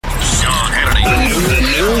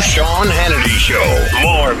Sean Hannity Show.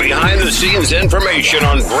 More behind-the-scenes information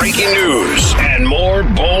on breaking news and more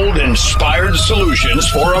bold, inspired solutions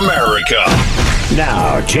for America.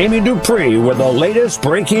 Now, Jamie Dupree with the latest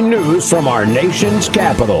breaking news from our nation's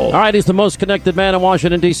capital. All right, he's the most connected man in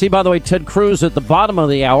Washington, D.C. By the way, Ted Cruz at the bottom of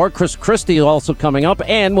the hour. Chris Christie also coming up,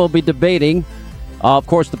 and we'll be debating, of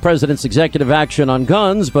course, the president's executive action on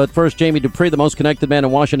guns. But first, Jamie Dupree, the most connected man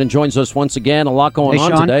in Washington, joins us once again. A lot going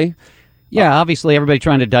on today. Yeah, obviously everybody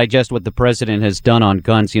trying to digest what the president has done on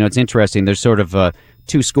guns. You know, it's interesting. There's sort of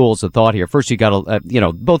two schools of thought here. First, you got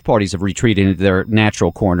to, both parties have retreated into their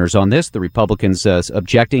natural corners on this. The Republicans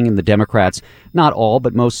objecting and the Democrats, not all,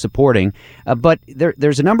 but most supporting. But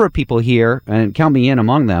there's a number of people here, and count me in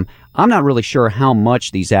among them. I'm not really sure how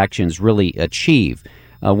much these actions really achieve.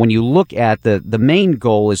 When you look at the main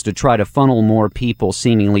goal is to try to funnel more people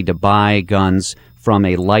seemingly to buy guns from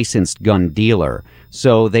a licensed gun dealer.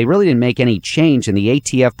 So they really didn't make any change, and the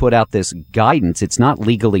ATF put out this guidance. It's not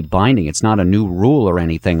legally binding. It's not a new rule or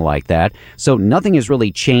anything like that. So nothing has really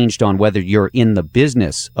changed on whether you're in the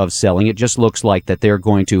business of selling. It just looks like that they're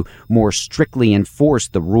going to more strictly enforce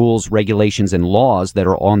the rules, regulations, and laws that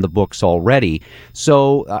are on the books already.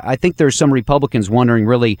 So I think there's some Republicans wondering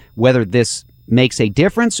really whether this makes a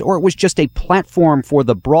difference, or it was just a platform for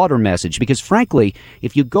the broader message. Because frankly,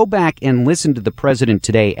 if you go back and listen to the president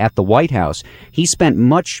today at the White House, he spent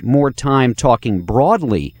much more time talking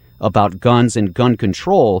broadly about guns and gun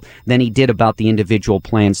control than he did about the individual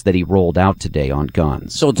plans that he rolled out today on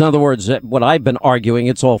guns. So in other words, what I've been arguing,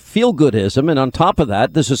 it's all feel-goodism. And on top of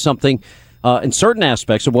that, this is something in certain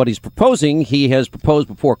aspects of what he's proposing, he has proposed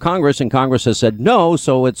before Congress, and Congress has said no.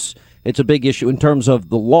 So it's a big issue in terms of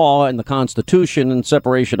the law and the Constitution and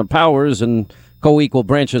separation of powers and co-equal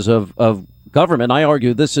branches of government. I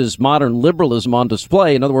argue this is modern liberalism on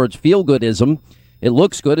display. In other words, feel-goodism. It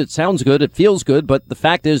looks good, it sounds good, it feels good, but the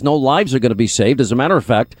fact is no lives are going to be saved. As a matter of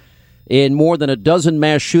fact, in more than a dozen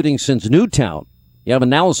mass shootings since Newtown, you have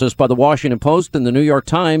analysis by the Washington Post and the New York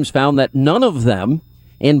Times found that none of them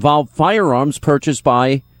involved firearms purchased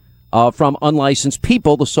by from unlicensed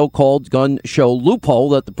people, the so-called gun show loophole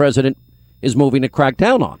that the president is moving to crack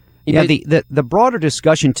down on. The broader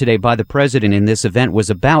discussion today by the president in this event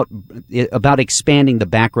was about expanding the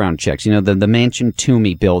background checks. You know, the Manchin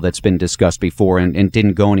Toomey bill that's been discussed before and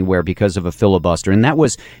didn't go anywhere because of a filibuster. And that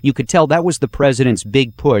was, you could tell that was the president's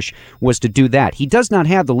big push, was to do that. He does not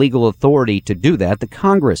have the legal authority to do that. The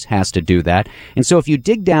Congress has to do that. And so if you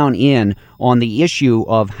dig down in on the issue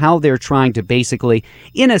of how they're trying to basically,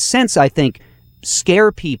 in a sense, I think,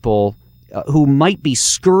 scare people who might be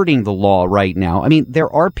skirting the law right now. I mean, there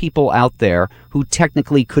are people out there who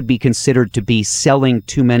technically could be considered to be selling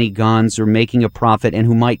too many guns or making a profit, and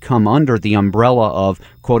who might come under the umbrella of,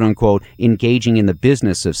 quote unquote, engaging in the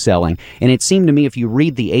business of selling. And it seemed to me, if you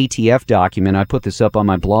read the ATF document, I put this up on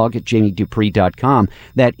my blog at jamiedupree.com,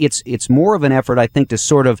 that it's more of an effort, I think, to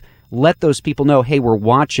sort of let those people know, hey, we're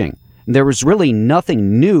watching. There was really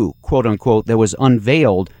nothing new, quote unquote, that was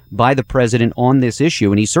unveiled by the president on this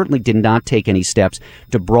issue, and he certainly did not take any steps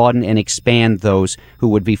to broaden and expand those who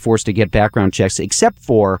would be forced to get background checks, except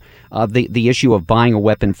for the issue of buying a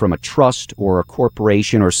weapon from a trust or a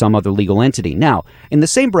corporation or some other legal entity. Now, in the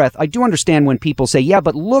same breath, I do understand when people say, yeah,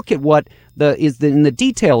 but look at what in the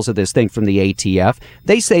details of this thing from the ATF.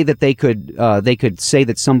 They say that they could say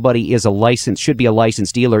that somebody should be a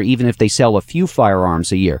licensed dealer even if they sell a few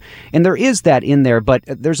firearms a year. And there is that in there, but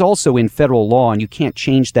there's also in federal law, and you can't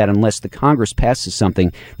change that unless the Congress passes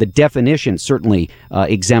something. The definition certainly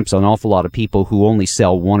exempts an awful lot of people who only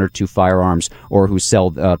sell one or two firearms or who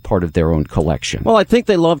sell part of their own collection. Well, I think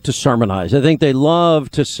they love to sermonize. I think they love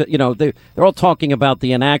to, they're all talking about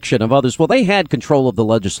the inaction of others. Well, they had control of the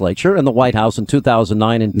legislature and the White House in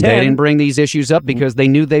 2009 and 10. They didn't bring these issues up because they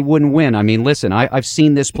knew they wouldn't win. I mean, listen, I've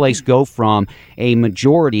seen this place go from a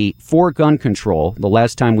majority for gun control. The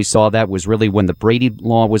last time we saw that was really when the Brady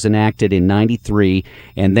law was enacted in 93,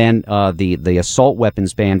 and then the assault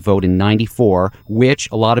weapons ban vote in 94, which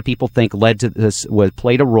a lot of people think led to this,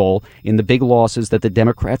 played a role in the big losses that the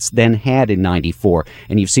Democrats then had in 94.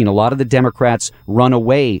 And you've seen a lot of the Democrats run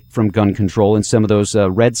away from gun control in some of those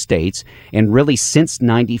red states. And really since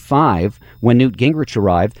 95, when Newt Gingrich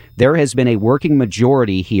arrived, there has been a working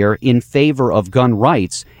majority here in favor of gun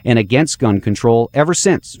rights and against gun control ever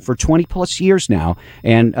since, for 20 plus years now.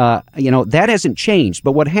 And, that hasn't changed.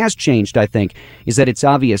 But what has changed, I think, is that it's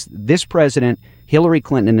obvious this president, Hillary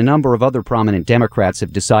Clinton, and a number of other prominent Democrats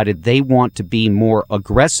have decided they want to be more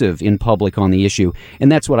aggressive in public on the issue.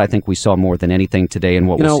 And that's what I think we saw more than anything today, and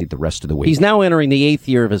what we'll see the rest of the week. He's now entering the 8th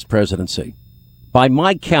year of his presidency. by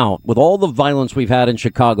my count, with all the violence we've had in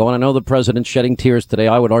Chicago, and I know the president's shedding tears today,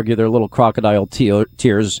 I would argue they're little crocodile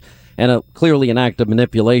tears, and clearly an act of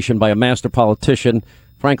manipulation by a master politician,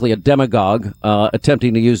 frankly, a demagogue,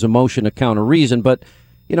 attempting to use emotion to counter reason. But,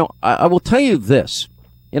 I will tell you this.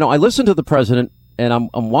 I listen to the president, and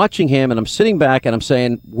I'm watching him, and I'm sitting back, and I'm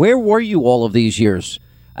saying, where were you all of these years?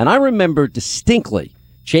 And I remember distinctly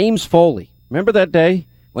James Foley. Remember that day?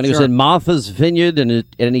 When he was in Martha's Vineyard,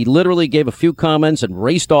 and he literally gave a few comments and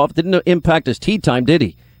raced off. Didn't impact his tea time, did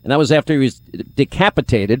he? And that was after he was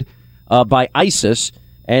decapitated by ISIS.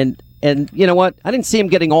 And you know what? I didn't see him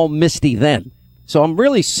getting all misty then. So I'm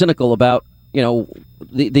really cynical about,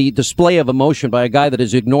 the display of emotion by a guy that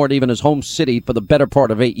has ignored even his home city for the better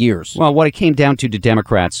part of 8 years. Well, what it came down to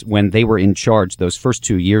Democrats, when they were in charge those first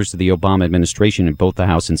 2 years of the Obama administration in both the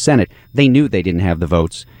House and Senate, they knew they didn't have the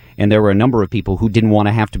votes. And there were a number of people who didn't want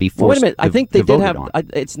to have to be forced. Wait a minute. I think they did have.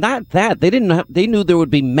 It's not that they didn't have. They knew there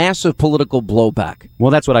would be massive political blowback.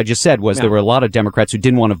 Well, that's what I just said. There were a lot of Democrats who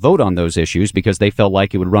didn't want to vote on those issues because they felt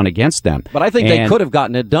like it would run against them. But I think they could have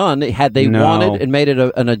gotten it done had they wanted and made it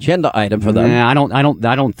an agenda item for them.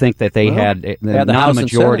 I don't think that they had not a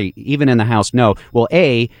majority, even in the House. No. Well,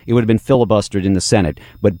 A, it would have been filibustered in the Senate.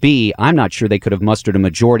 But B, I'm not sure they could have mustered a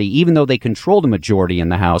majority, even though they controlled a majority in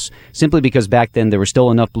the House, simply because back then there were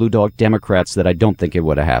still enough blue dog Democrats that I don't think it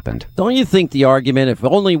would have happened. Don't you think the argument, if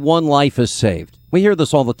only one life is saved, we hear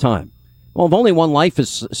this all the time. Well, if only one life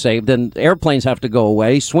is saved, then airplanes have to go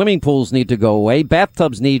away, swimming pools need to go away,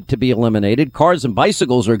 bathtubs need to be eliminated, cars and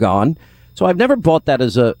bicycles are gone. So I've never bought that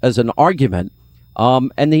as an argument.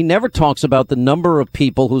 And he never talks about the number of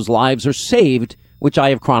people whose lives are saved, which I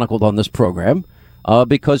have chronicled on this program,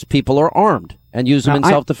 because people are armed and use them in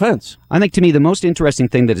self-defense. I think, to me, the most interesting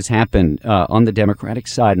thing that has happened on the Democratic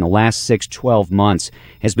side in the last 6-12 months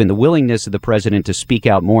has been the willingness of the president to speak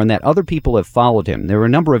out more, and that other people have followed him. There were a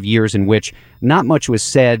number of years in which not much was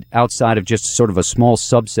said outside of just sort of a small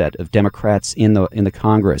subset of Democrats in the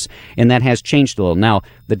Congress, and that has changed a little. Now,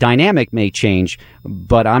 the dynamic may change,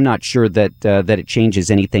 but I'm not sure that it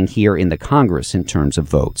changes anything here in the Congress in terms of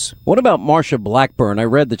votes. What about Marsha Blackburn? I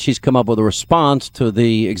read that she's come up with a response to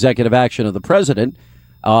the executive action of the president.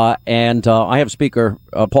 And I have Speaker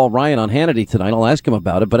Paul Ryan on Hannity tonight. I'll ask him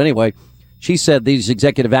about it. But anyway, she said these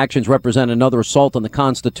executive actions represent another assault on the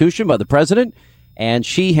Constitution by the president. And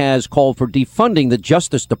she has called for defunding the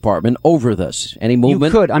Justice Department over this. Any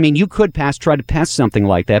movement? You could try to pass something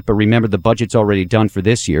like that. But remember, the budget's already done for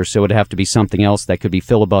this year. So it'd have to be something else that could be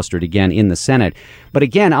filibustered again in the Senate. But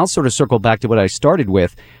again, I'll sort of circle back to what I started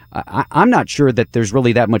with. I'm not sure that there's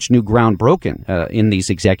really that much new ground broken in these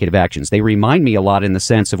executive actions. They remind me a lot in the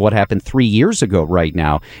sense of what happened 3 years ago right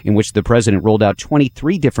now, in which the president rolled out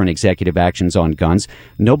 23 different executive actions on guns.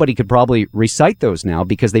 Nobody could probably recite those now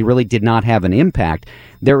because they really did not have an impact.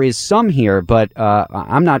 There is some here, but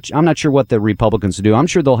I'm not sure what the Republicans will do. I'm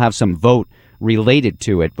sure they'll have some vote related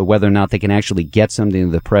to it, but whether or not they can actually get something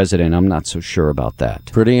to the president, I'm not so sure about that.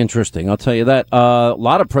 Pretty interesting, I'll tell you that. A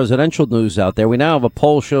lot of presidential news out there. We now have a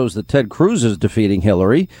poll shows that Ted Cruz is defeating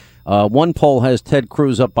Hillary. One poll has Ted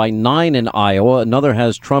Cruz up by 9 in Iowa. Another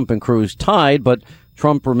has Trump and Cruz tied, but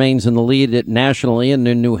Trump remains in the lead nationally and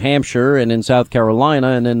in New Hampshire and in South Carolina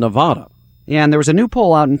and in Nevada. Yeah, and there was a new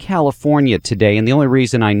poll out in California today, and the only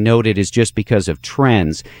reason I note it is just because of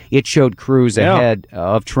trends. It showed Cruz ahead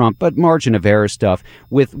of Trump, but margin of error stuff,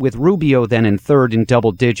 with Rubio then in third in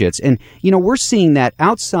double digits. And, we're seeing that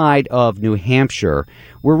outside of New Hampshire.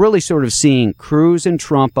 We're really sort of seeing Cruz and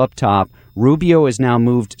Trump up top. Rubio has now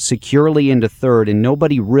moved securely into third, and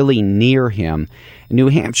nobody really near him. New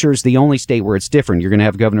Hampshire is the only state where it's different. You're going to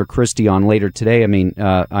have Governor Christie on later today. I mean,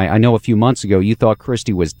 I know a few months ago you thought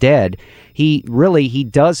Christie was dead. He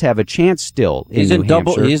does have a chance still in New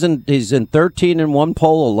Hampshire. He's in 13 in one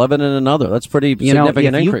poll, 11 in another. That's pretty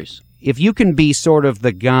significant increase. If you can be sort of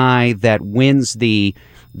the guy that wins the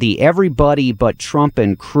everybody but Trump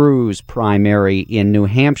and Cruz primary in New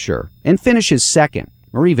Hampshire and finishes second,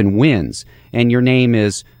 or even wins, and your name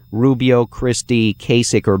is Rubio, Christie,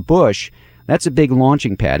 Kasich, or Bush, that's a big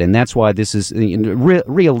launching pad, and that's why this is,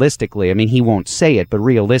 realistically, I mean, he won't say it, but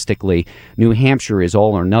realistically, New Hampshire is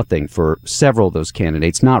all or nothing for several of those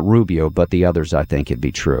candidates, not Rubio, but the others, I think it'd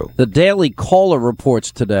be true. The Daily Caller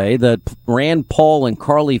reports today that Rand Paul and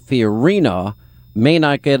Carly Fiorina may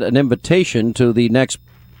not get an invitation to the next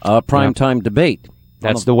primetime debate.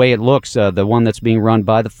 That's the way it looks. The one that's being run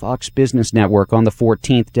by the Fox Business Network on the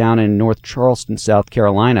 14th down in North Charleston, South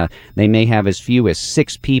Carolina. They may have as few as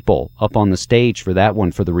 6 people up on the stage for that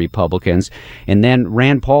one for the Republicans. And then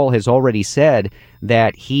Rand Paul has already said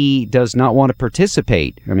that he does not want to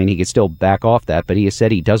participate. I mean, he could still back off that, but he has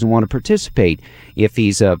said he doesn't want to participate if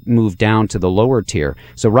he's moved down to the lower tier.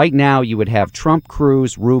 So right now you would have Trump,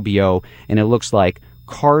 Cruz, Rubio, and it looks like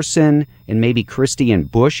Carson and maybe Christie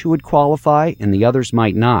and Bush who would qualify, and the others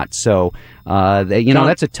might not. So,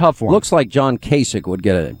 that's a tough one. Looks like John Kasich would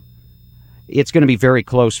get it. It's going to be very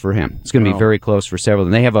close for him. It's going to be very close for several.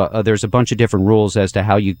 And they have there's a bunch of different rules as to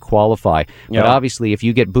how you qualify. But obviously, if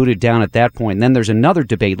you get booted down at that point, and then there's another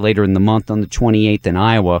debate later in the month on the 28th in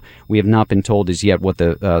Iowa. We have not been told as yet what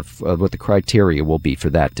the criteria will be for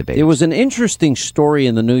that debate. It was an interesting story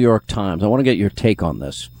in the New York Times. I want to get your take on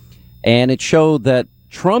this. And it showed that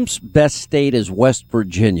Trump's best state is West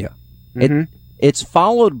Virginia. Mm-hmm. It's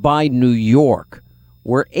followed by New York,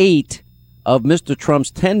 where 8 of Mr. Trump's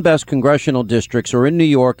 10 best congressional districts are in New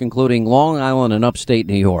York, including Long Island and upstate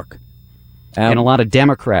New York. And a lot of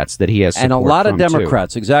Democrats that he has support from, and a lot of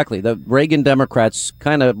Democrats, too. Exactly. The Reagan Democrats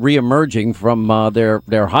kind of reemerging from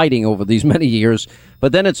their hiding over these many years.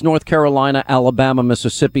 But then it's North Carolina, Alabama,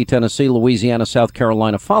 Mississippi, Tennessee, Louisiana, South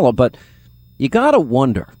Carolina follow. But you got to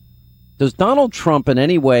wonder, does Donald Trump in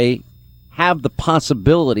any way have the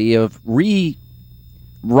possibility of rewriting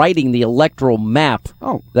the electoral map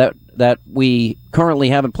that we currently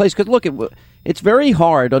have in place? Because look, it's very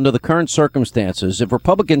hard under the current circumstances if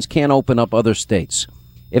Republicans can't open up other states.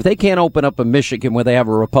 If they can't open up a Michigan where they have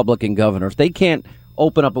a Republican governor, if they can't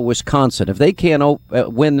open up a Wisconsin, if they can't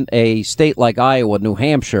win a state like Iowa, New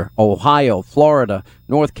Hampshire, Ohio, Florida,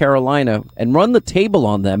 North Carolina, and run the table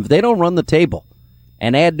on them, if they don't run the table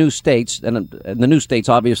and add new states, and the new states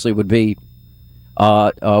obviously would be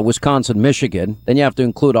Wisconsin, Michigan. Then you have to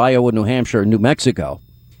include Iowa, New Hampshire, and New Mexico.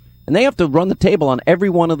 And they have to run the table on every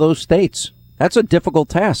one of those states. That's a difficult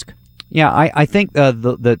task. Yeah, I think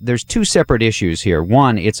there's 2 separate issues here.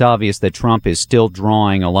 One, it's obvious that Trump is still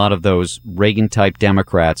drawing a lot of those Reagan-type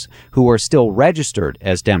Democrats who are still registered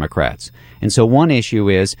as Democrats. And so one issue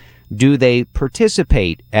is, do they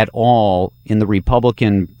participate at all in the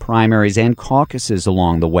Republican primaries and caucuses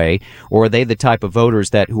along the way, or are they the type of voters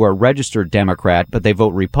who are registered Democrat, but they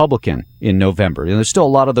vote Republican in November? And there's still a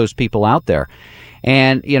lot of those people out there.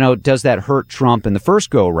 And, does that hurt Trump in the first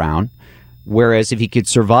go-around? Whereas if he could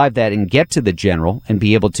survive that and get to the general and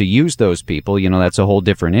be able to use those people, that's a whole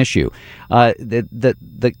different issue.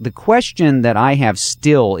 The question that I have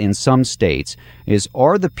still in some states is,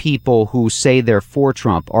 are the people who say they're for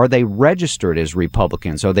Trump, are they registered as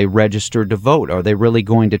Republicans? Are they registered to vote? Are they really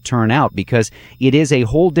going to turn out? Because it is a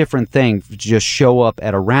whole different thing to just show up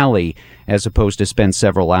at a rally as opposed to spend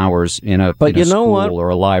several hours in a school or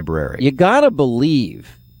a library. You got to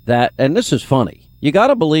believe that, and this is funny, you got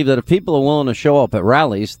to believe that if people are willing to show up at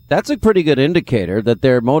rallies, that's a pretty good indicator that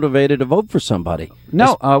they're motivated to vote for somebody.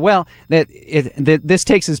 No, this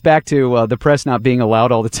takes us back to the press not being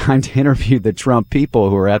allowed all the time to interview the Trump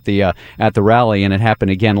people who are at the rally, and it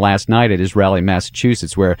happened again last night at his rally in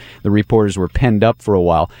Massachusetts, where the reporters were penned up for a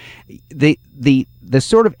while. The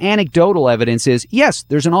sort of anecdotal evidence is, yes,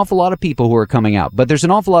 there's an awful lot of people who are coming out, but there's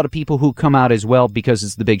an awful lot of people who come out as well because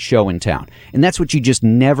it's the big show in town. And that's what you just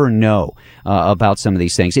never know about some of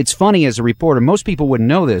these things. It's funny, as a reporter, most people wouldn't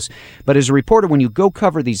know this, but as a reporter, when you go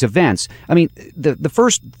cover these events, I mean, the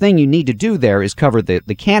first thing you need to do there is cover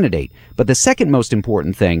the candidate. But the second most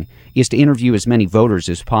important thing is to interview as many voters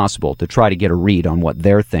as possible to try to get a read on what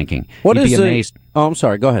they're thinking. Oh, I'm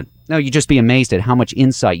sorry. Go ahead. No, you'd just be amazed at how much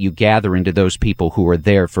insight you gather into those people who are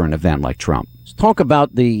there for an event like Trump. Let's talk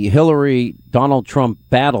about the Hillary-Donald Trump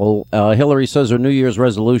battle. Hillary says her New Year's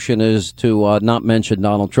resolution is to not mention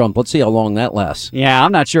Donald Trump. Let's see how long that lasts. Yeah,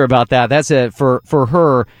 I'm not sure about that. That's for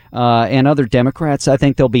her and other Democrats. I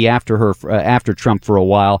think they'll be after her, after Trump for a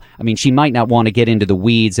while. I mean, she might not want to get into the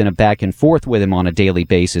weeds and a back and forth with him on a daily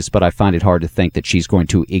basis, but I find it hard to think that she's going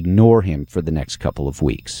to ignore him for the next couple of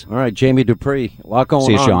weeks. All right, Jamie Dupree, a lot going on.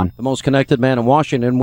 See you, Sean. The most connected man in Washington.